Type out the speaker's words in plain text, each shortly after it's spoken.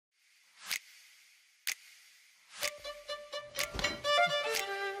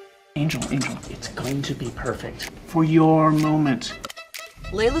Angel, it's going to be perfect for your moment.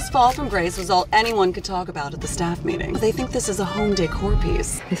 Layla's fall from grace was all anyone could talk about at the staff meeting. They think this is a home decor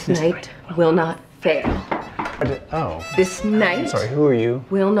piece. This night will not fail. Oh. This night Sorry, who are you?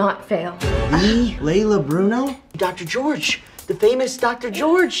 will not fail. Me, Layla, Bruno, Dr. George, the famous Dr.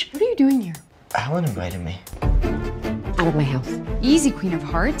 George. What are you doing here? Helen invited me. Out of my house. Easy, Queen of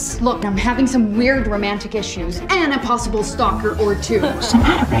Hearts. Look, I'm having some weird romantic issues and a possible stalker or two. What's the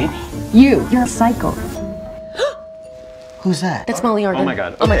matter, baby? You're a psycho. Who's that? That's Molly Arden. Oh my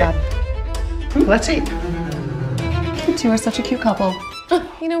God. Oh my God. Ooh, let's eat. You two are such a cute couple.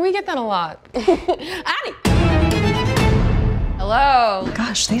 You know, we get that a lot. Addie! Hello.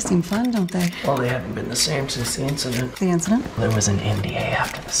 Gosh, they seem fun, don't they? Well, they haven't been the same since the incident. The incident? There was an NDA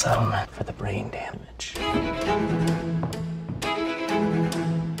after the settlement for the brain damage.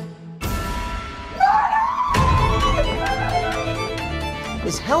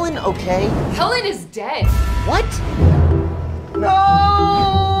 Is Helen okay? Helen is dead. What?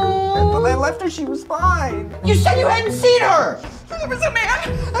 No! When I left her, she was fine. You said you hadn't seen her! There was a man.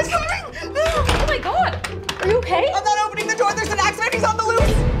 I was coming. No! Oh my God. Are you okay? I'm not opening the door. There's an accident. He's on the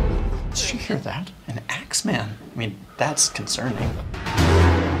loose. Did you hear that? An axe man. I mean, that's concerning.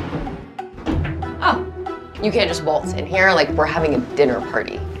 Oh. You can't just waltz in here like we're having a dinner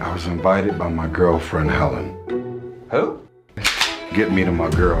party. I was invited by my girlfriend, Helen. Who? Get me to my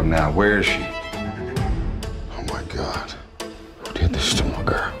girl now. Where is she? Oh my God. Who did this to my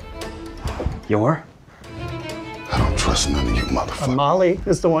girl? Your? I don't trust none of you motherfuckers. Molly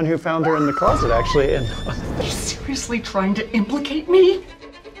is the one who found her in the closet, actually, and... Are you seriously trying to implicate me?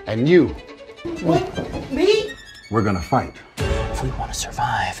 And you. What? Me? We're gonna fight. If we want to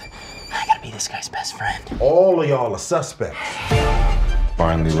survive, I gotta be this guy's best friend. All of y'all are suspects.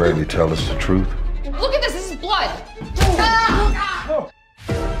 Finally ready to tell us the truth? Look at this. This is blood.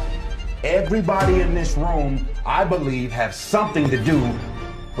 Everybody in this room, I believe, has something to do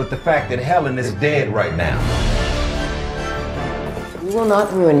with the fact that Helen is dead right now. You will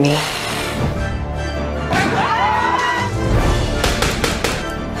not ruin me.